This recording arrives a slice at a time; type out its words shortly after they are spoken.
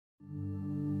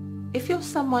If you're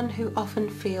someone who often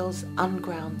feels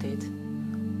ungrounded,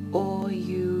 or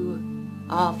you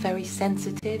are very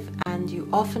sensitive and you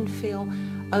often feel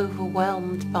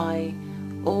overwhelmed by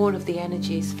all of the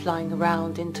energies flying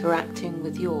around interacting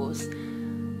with yours,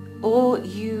 or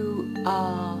you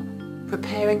are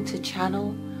preparing to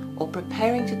channel or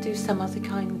preparing to do some other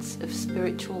kinds of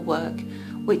spiritual work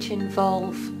which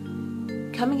involve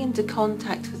coming into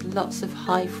contact with lots of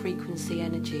high frequency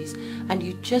energies, and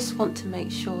you just want to make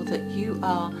sure that you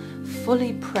are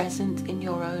fully present in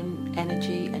your own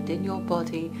energy and in your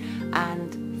body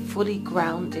and fully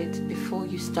grounded before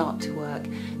you start to work.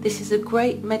 This is a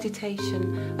great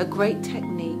meditation, a great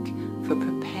technique for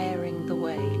preparing the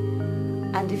way.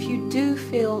 And if you do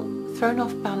feel thrown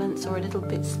off balance or a little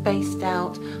bit spaced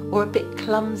out or a bit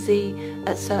clumsy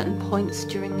at certain points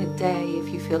during the day, if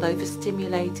you feel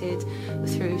overstimulated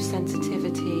through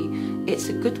sensitivity, it's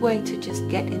a good way to just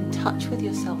get in touch with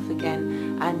yourself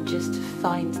again and just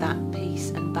find that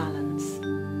peace and balance.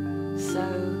 So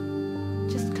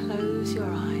just close your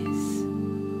eyes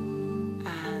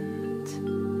and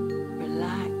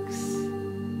relax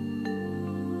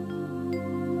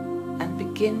and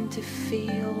begin to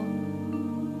feel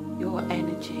your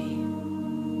energy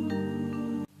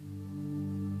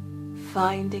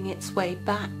finding its way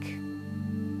back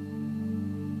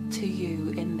to you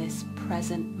in this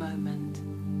present moment.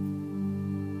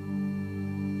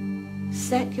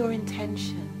 Set your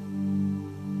intention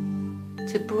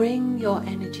to bring your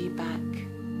energy back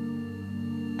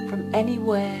from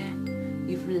anywhere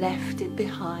you've left it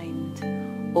behind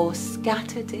or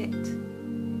scattered it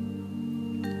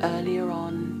earlier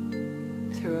on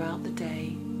throughout the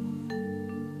day.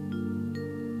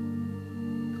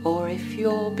 Or if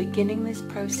you're beginning this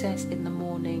process in the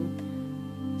morning,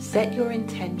 set your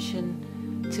intention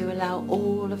to allow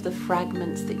all of the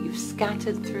fragments that you've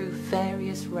scattered through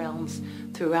various realms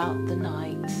throughout the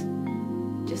night,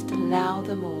 just allow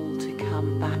them all to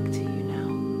come back to you now,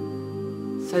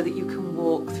 so that you can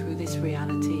walk through this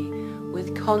reality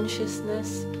with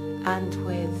consciousness and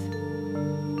with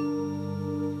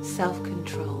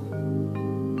self-control.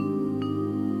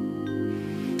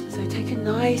 So take a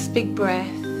nice big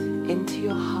breath into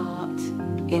your heart,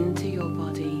 into your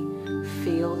body.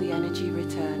 Feel the energy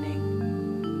returning,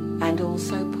 and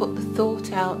also put the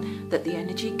thought out that the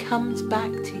energy comes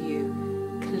back to you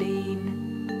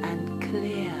clean and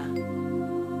clear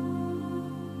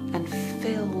and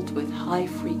filled with high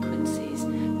frequencies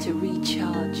to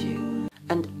recharge you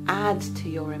and add to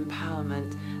your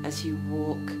empowerment as you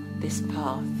walk this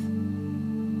path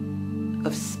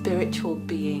of spiritual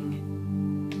being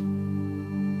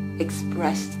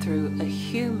expressed through a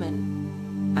human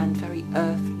and very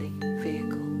earthly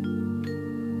vehicle.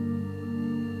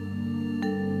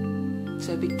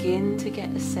 So begin to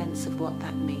get a sense of what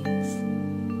that means.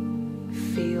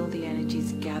 Feel the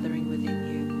energies gathering within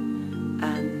you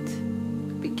and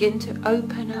begin to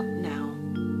open up now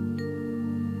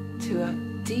to a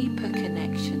deeper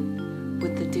connection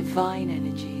with the divine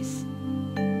energies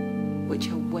which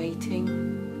are waiting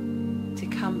to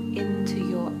come into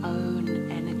your own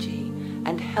energy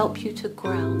and help you to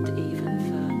ground even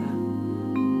further.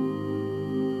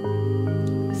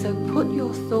 So put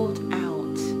your thought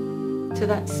out to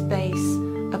that space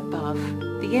above.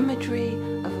 The imagery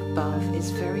of above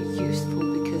is very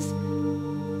useful because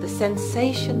the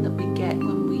sensation that we get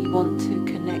when we want to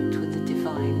connect with the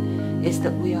divine is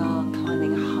that we are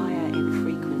climbing higher in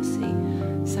frequency.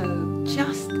 So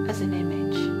just as an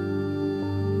image,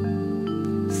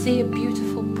 see a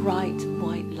beautiful bright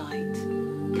white light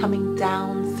coming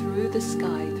down through the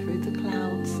sky, through the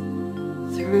clouds,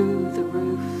 through the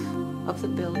roof of the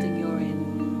building you're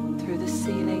in, through the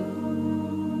ceiling,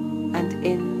 and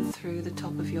in through the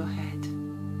top of your head.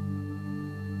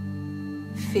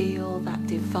 Feel that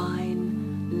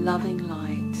divine, loving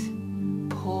light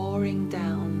pouring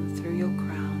down through your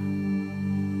crown.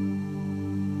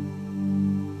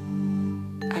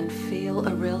 And feel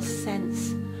a real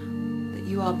sense that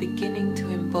you are beginning to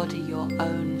embody your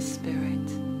own spirit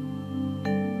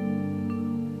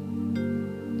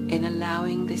in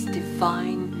allowing this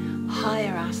divine,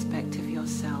 higher aspect of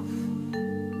yourself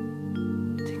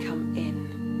to come in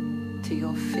to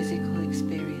your physical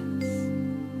experience.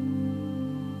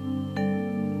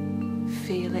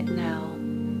 Feel it now,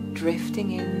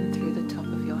 drifting in through the top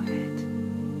of your head,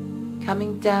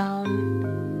 coming down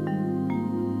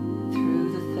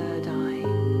through the third eye.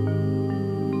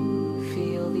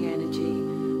 Feel the energy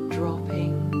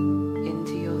dropping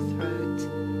into your throat,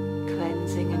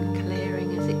 cleansing and clearing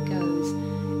as it goes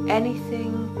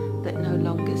anything that no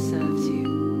longer serves you,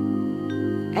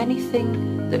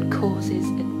 anything that causes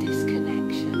a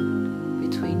disconnection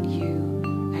between you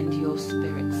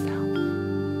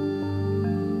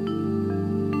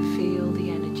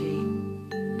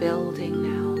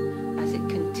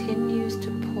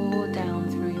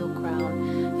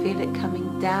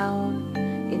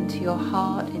into your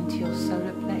heart, into your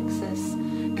solar plexus,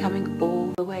 coming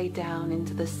all the way down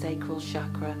into the sacral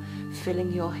chakra,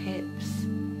 filling your hips.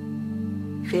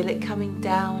 Feel it coming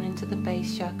down into the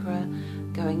base chakra,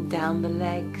 going down the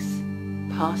legs,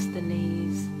 past the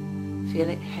knees. Feel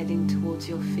it heading towards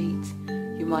your feet.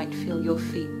 You might feel your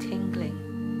feet tingling.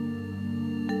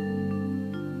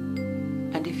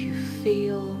 And if you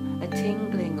feel a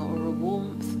tingling or a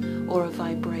warmth or a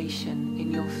vibration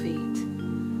in your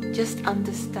feet, just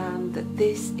understand that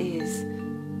this is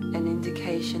an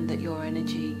indication that your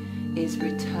energy is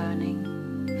returning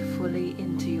fully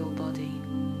into your body.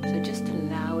 So just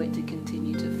allow it to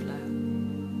continue to flow.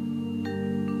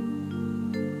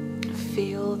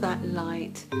 Feel that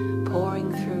light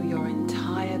pouring through your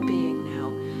entire being now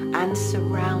and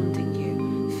surrounding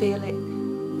you. Feel it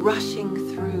rushing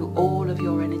through all of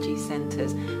your energy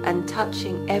centers and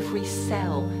touching every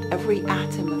cell, every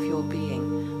atom of your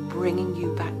being, bringing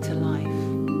you back to life.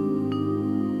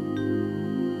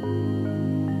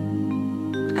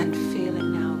 And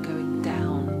feeling now going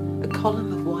down, a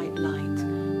column of white light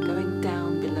going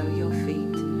down below your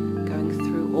feet, going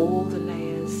through all the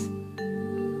layers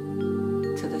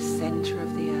to the center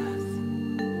of the earth,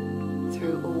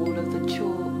 through all of the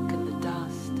chalk and the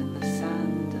dust and the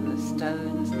sand and the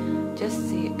stones. Just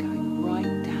see it going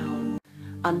right down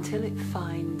until it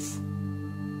finds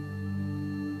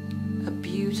a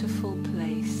beautiful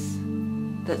place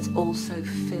that's also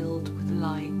filled with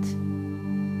light.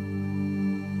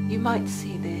 You might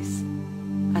see this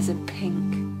as a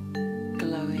pink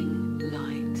glowing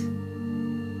light.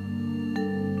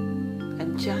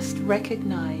 And just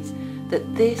recognize that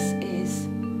this is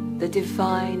the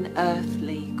divine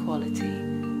earthly quality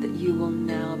that you will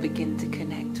now begin to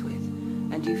connect with.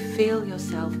 And you feel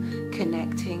yourself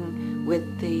connecting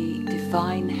with the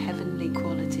divine heavenly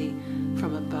quality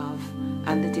from above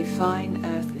and the divine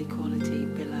earthly quality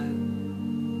below.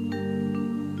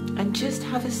 And just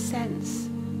have a sense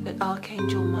that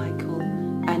Archangel Michael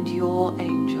and your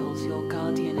angels, your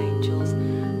guardian angels,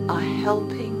 are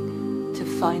helping to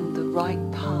find the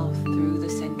right path through the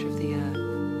center of the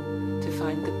earth, to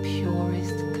find the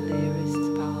purest, clearest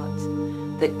path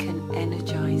that can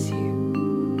energize you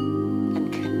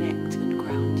and connect and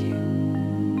ground you.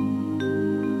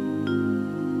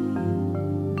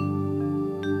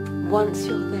 Once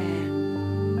you're there,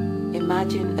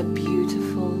 imagine a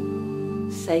beautiful,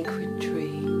 sacred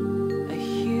tree, a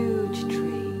huge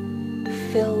tree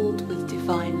filled with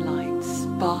divine light,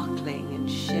 sparkling and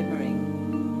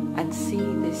shimmering, and see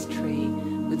this tree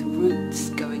with roots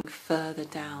going further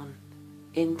down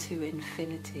into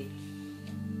infinity.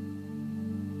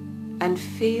 And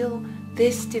feel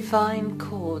this divine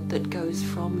cord that goes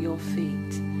from your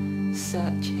feet,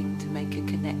 searching to make a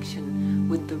connection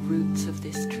with the roots of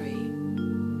this tree.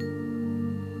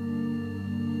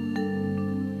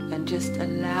 And just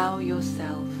allow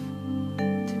yourself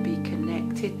to be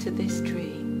connected to this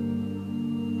tree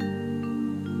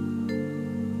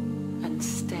and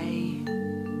stay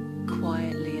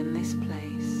quietly in this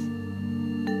place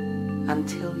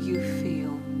until you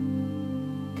feel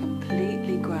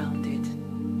completely grounded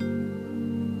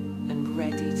and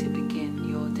ready to begin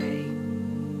your day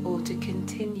or to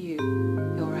continue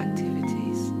your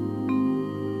activities.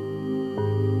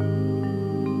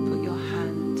 Put your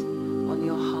hand on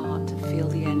your heart to feel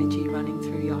the energy running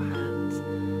through your hands.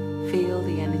 Feel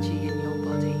the energy in your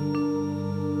body.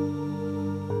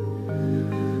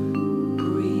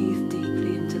 Breathe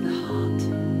deeply into the heart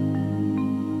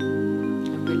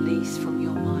and release from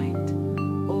your mind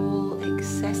all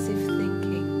excessive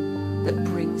thinking that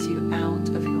brings you out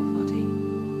of your body.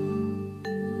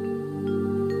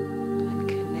 And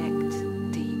connect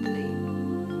deeply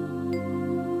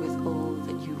with all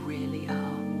that you really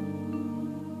are.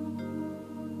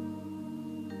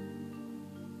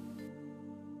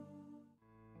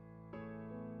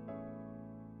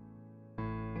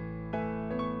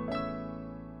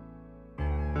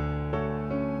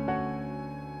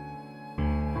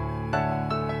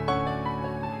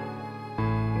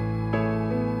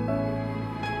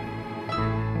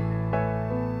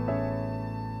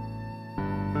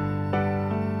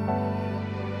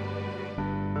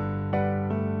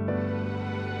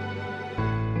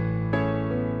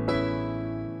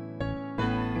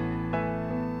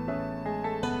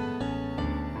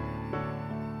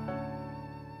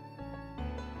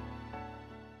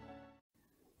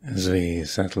 As we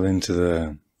settle into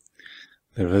the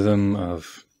rhythm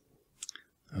of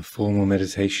a formal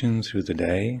meditation through the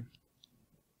day,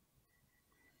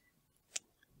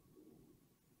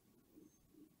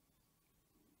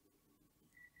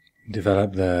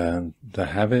 develop the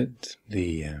habit,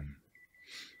 the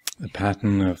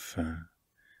pattern of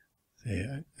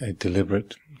a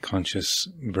deliberate, conscious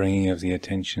bringing of the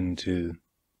attention to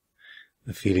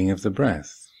the feeling of the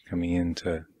breath, coming in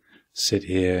to sit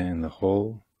here in the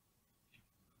hall,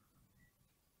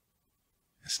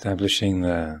 establishing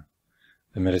the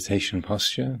meditation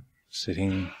posture,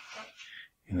 sitting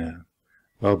in a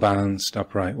well-balanced,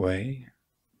 upright way.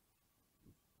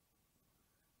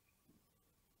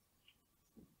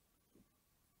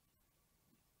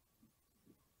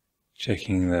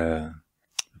 Checking the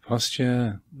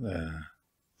posture,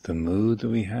 the mood that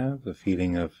we have, the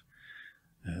feeling of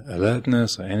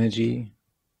alertness or energy,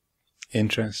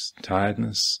 interest,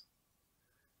 tiredness,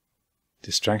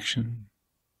 distraction,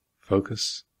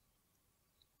 focus.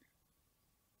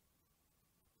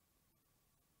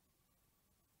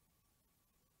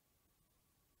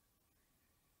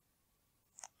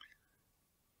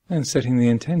 And setting the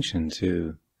intention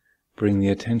to bring the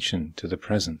attention to the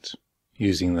present,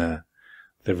 using the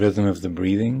rhythm of the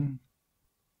breathing,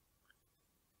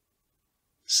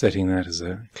 setting that as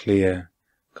a clear,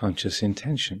 conscious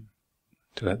intention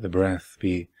to let the breath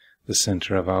be the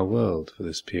center of our world for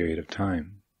this period of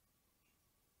time.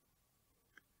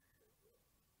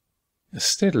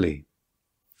 Steadily,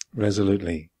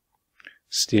 resolutely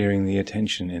steering the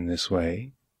attention in this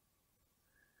way,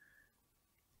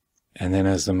 and then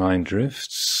as the mind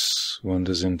drifts,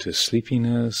 wanders into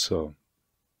sleepiness or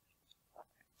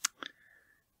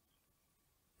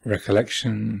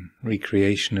recollection,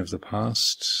 recreation of the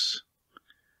past,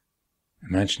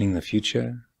 imagining the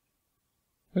future,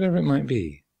 whatever it might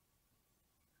be,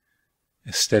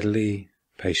 steadily,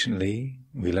 patiently,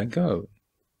 we let go.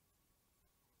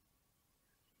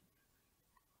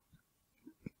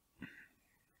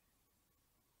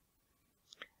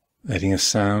 Letting a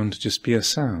sound just be a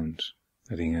sound,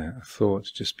 letting a thought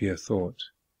just be a thought,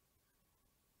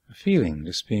 a feeling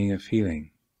just being a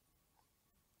feeling.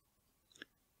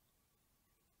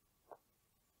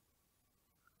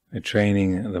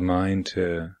 Training the mind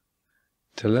to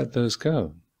let those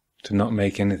go, to not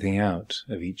make anything out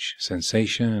of each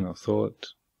sensation or thought,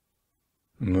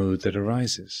 mood that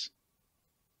arises.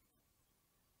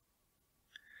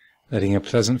 Letting a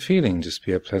pleasant feeling just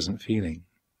be a pleasant feeling,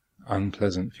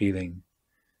 unpleasant feeling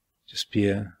just be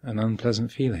an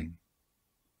unpleasant feeling.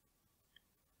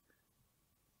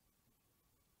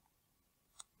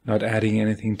 Not adding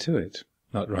anything to it,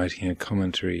 not writing a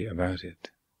commentary about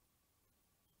it.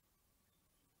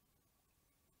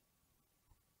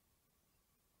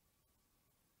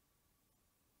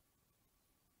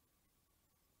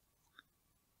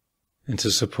 And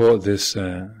to support this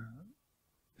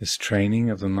this training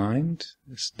of the mind,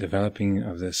 this developing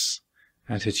of this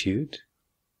attitude,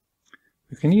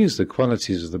 we can use the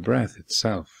qualities of the breath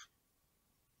itself.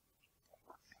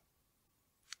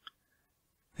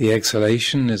 The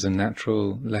exhalation is a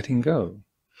natural letting go,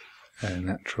 a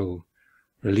natural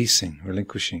releasing,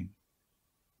 relinquishing.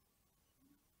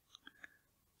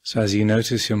 So as you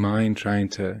notice your mind trying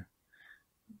to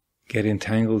get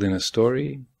entangled in a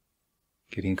story,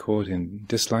 getting caught in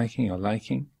disliking or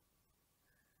liking,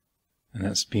 and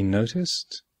that's been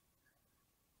noticed,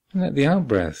 and let the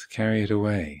out-breath carry it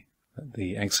away. Let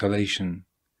the exhalation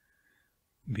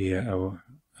be a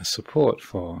support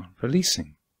for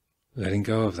releasing, letting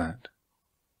go of that.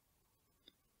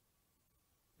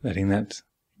 Letting that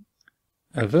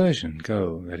aversion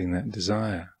go, letting that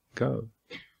desire go.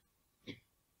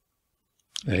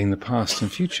 Letting the past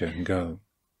and future go.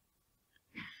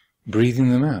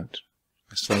 Breathing them out.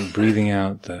 It's like breathing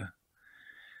out the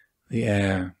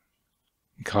air,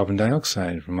 carbon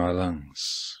dioxide from our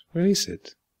lungs. Release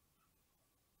it.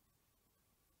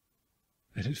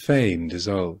 Let it fade and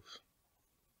dissolve.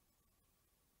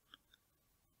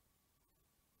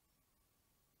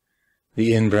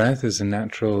 The in-breath is a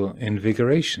natural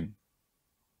invigoration.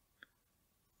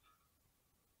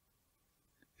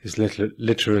 It's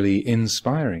literally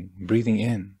inspiring, breathing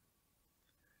in.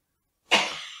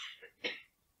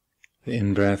 The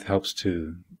in-breath helps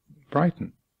to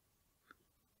brighten,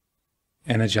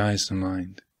 energize the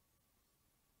mind.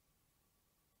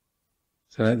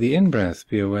 So let the in-breath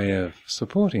be a way of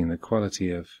supporting the quality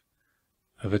of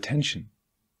attention.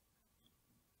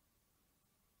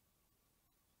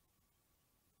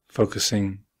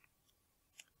 Focusing,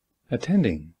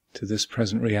 attending to this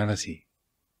present reality.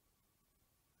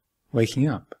 Waking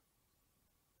up.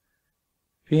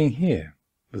 Being here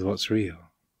with what's real.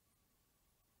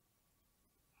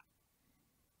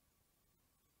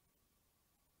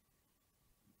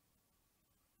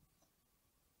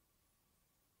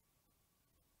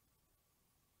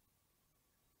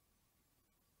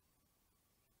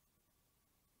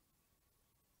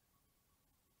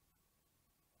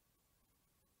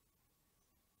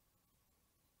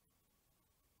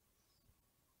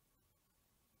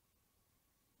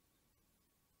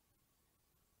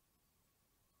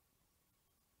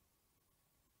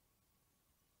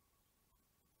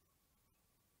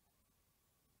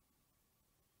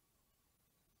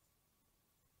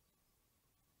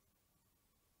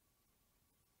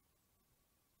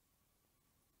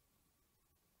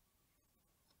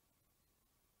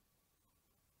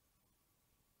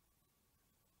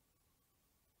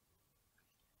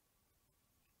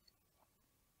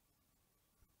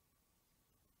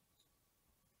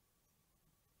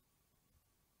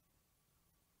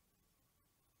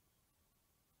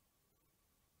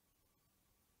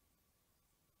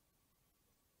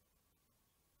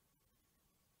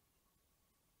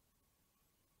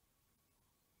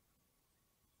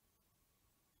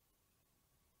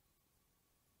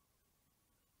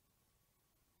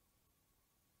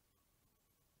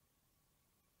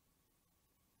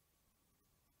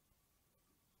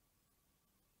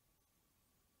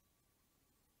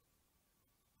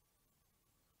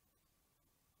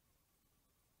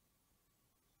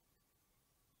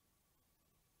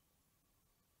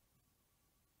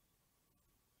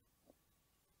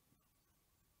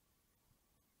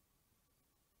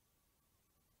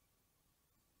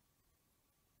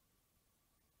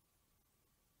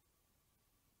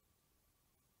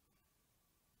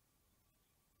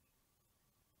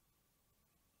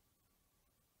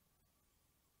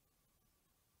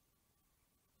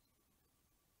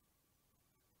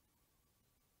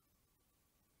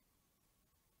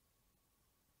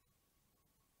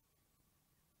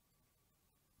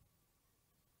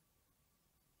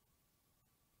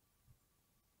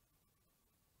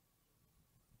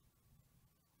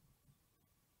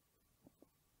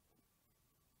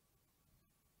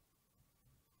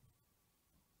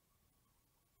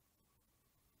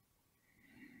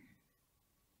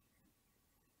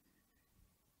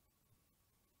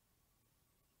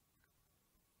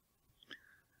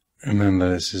 Remember,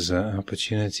 this is an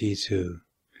opportunity to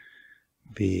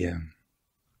be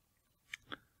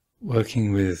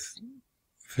working with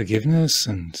forgiveness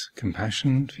and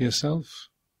compassion for yourself.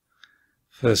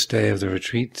 First day of the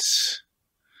retreats,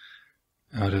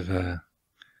 out of an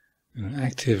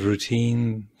active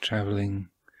routine, traveling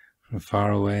from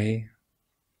far away,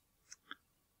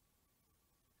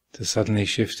 to suddenly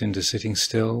shift into sitting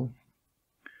still,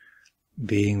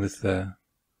 being with the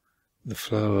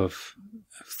flow of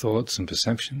thoughts and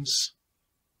perceptions.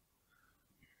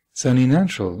 It's only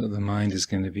natural that the mind is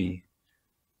going to be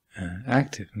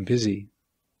active and busy,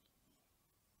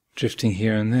 drifting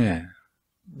here and there,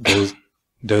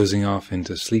 dozing off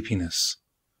into sleepiness,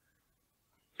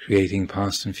 creating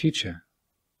past and future.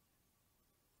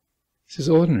 This is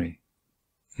ordinary,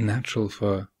 natural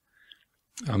for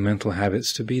our mental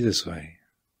habits to be this way.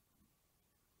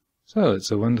 So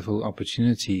it's a wonderful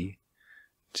opportunity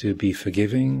to be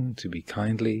forgiving, to be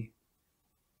kindly,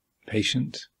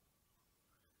 patient,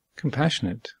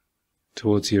 compassionate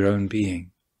towards your own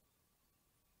being.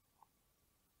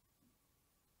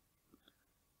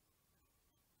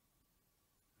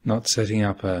 Not setting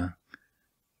up an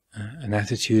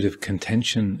attitude of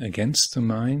contention against the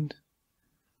mind,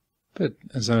 but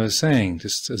as I was saying,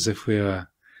 just as if we were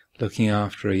looking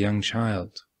after a young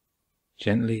child,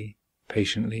 gently,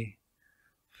 patiently,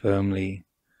 firmly,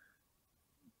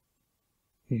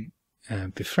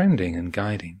 befriending and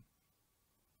guiding.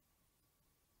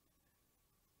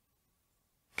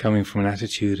 Coming from an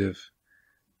attitude of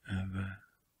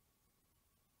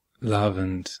love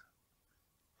and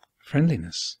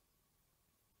friendliness,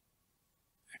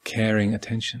 a caring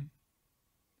attention.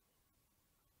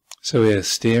 So we are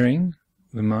steering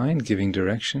the mind, giving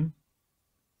direction,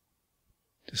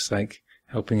 just like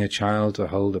helping a child to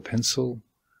hold a pencil,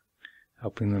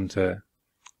 helping them to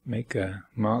make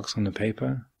marks on the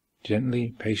paper,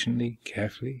 gently, patiently,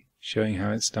 carefully, showing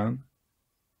how it's done.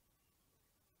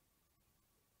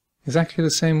 Exactly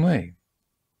the same way,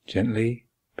 gently,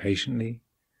 patiently,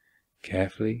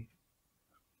 carefully,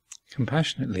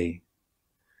 compassionately,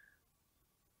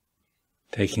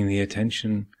 taking the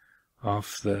attention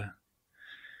off the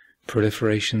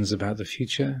proliferations about the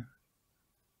future,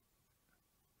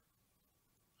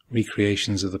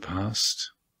 recreations of the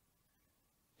past,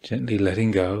 gently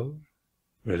letting go,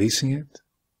 releasing it,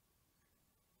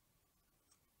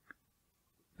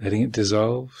 letting it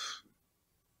dissolve,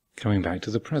 coming back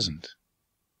to the present.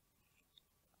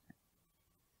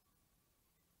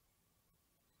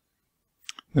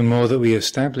 The more that we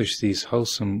establish these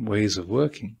wholesome ways of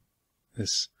working,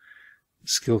 this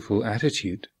skillful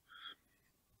attitude,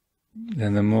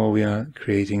 then the more we are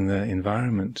creating the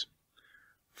environment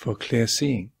for clear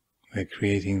seeing. We're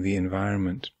creating the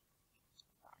environment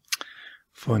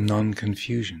for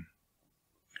non-confusion,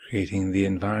 creating the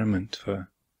environment for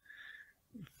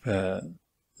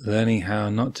learning how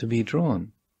not to be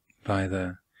drawn by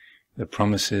the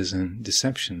promises and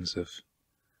deceptions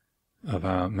of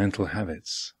our mental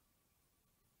habits.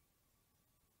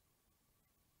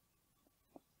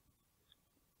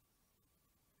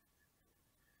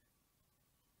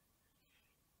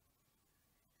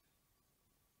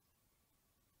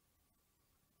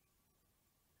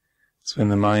 It's when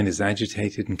the mind is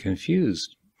agitated and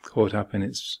confused, caught up in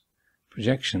its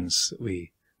projections, that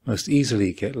we most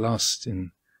easily get lost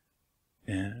in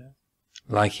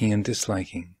liking and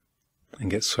disliking, and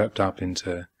get swept up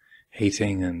into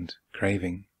hating and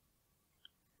craving.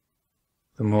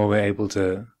 The more we're able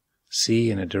to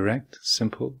see in a direct,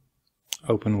 simple,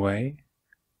 open way,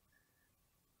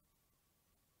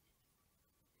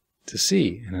 to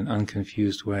see in an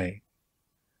unconfused way,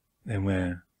 then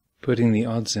we're putting the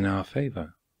odds in our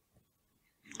favor.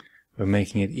 We're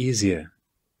making it easier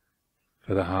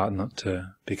for the heart not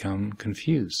to become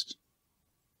confused,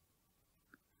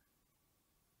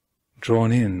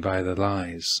 drawn in by the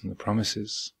lies and the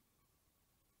promises,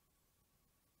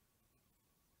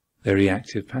 their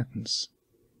reactive patterns.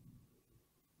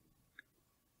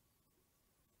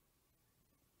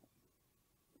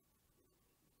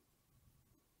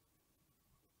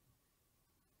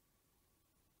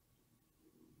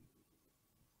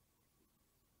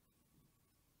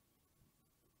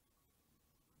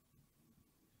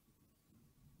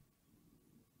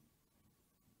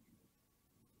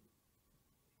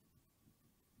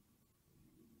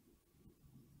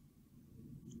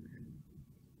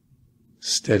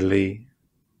 Steadily,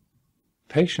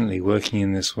 patiently working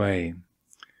in this way,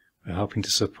 we're helping to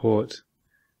support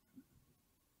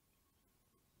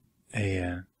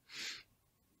an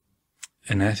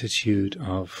attitude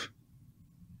of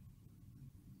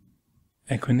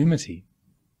equanimity,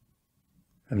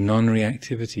 of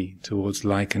non-reactivity towards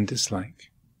like and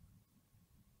dislike.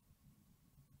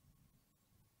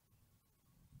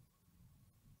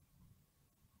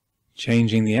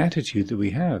 Changing the attitude that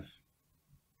we have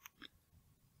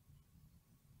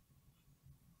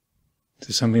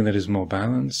to something that is more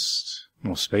balanced,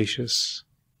 more spacious,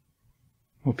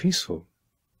 more peaceful,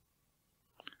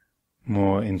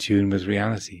 more in tune with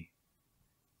reality.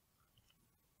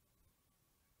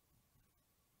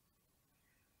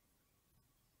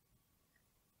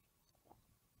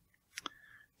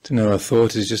 To know a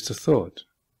thought is just a thought,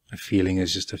 a feeling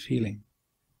is just a feeling.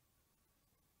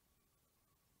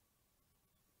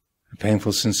 A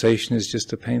painful sensation is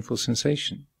just a painful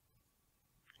sensation.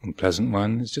 A pleasant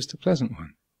one is just a pleasant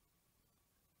one.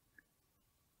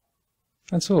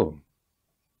 That's all.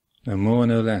 No more,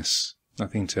 no less.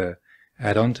 Nothing to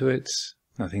add on to it,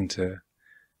 nothing to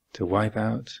wipe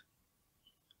out.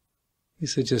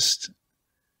 These are just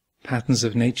patterns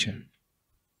of nature,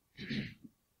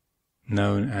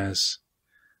 known as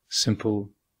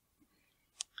simple,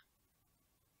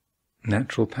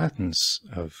 natural patterns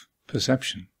of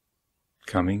perception,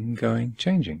 coming, going,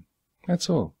 changing. That's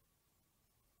all.